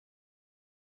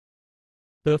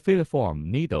The filiform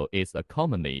needle is a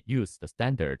commonly used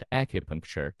standard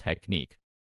acupuncture technique.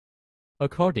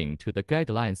 According to the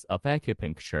guidelines of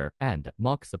acupuncture and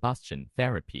moxibustion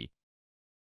therapy,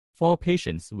 for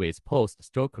patients with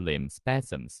post-stroke limb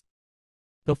spasms,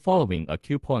 the following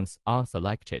acupoints are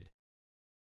selected.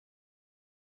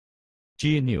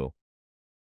 Jiahui.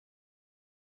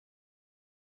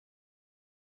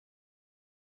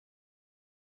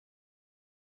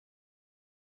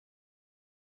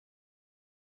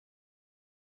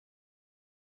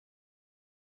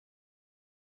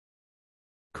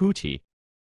 Kuti.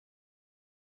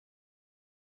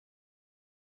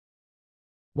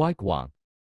 Waiguang.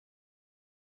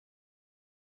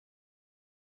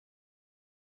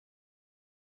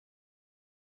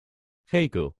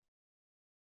 Hegu.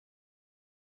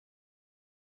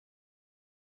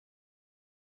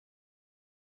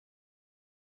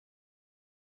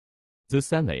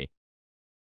 Zusanlei.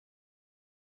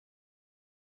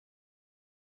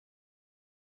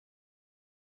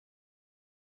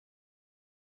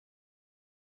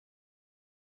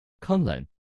 Kunlun.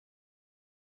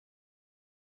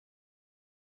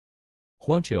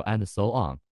 Huangqiu and so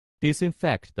on.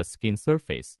 Disinfect the skin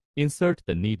surface, insert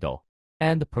the needle,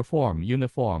 and perform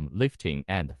uniform lifting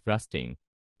and thrusting.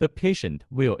 The patient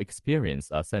will experience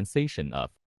a sensation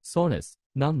of soreness,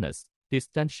 numbness,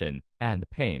 distension, and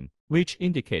pain, which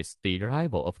indicates the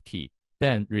arrival of qi.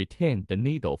 Then retain the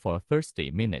needle for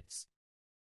 30 minutes.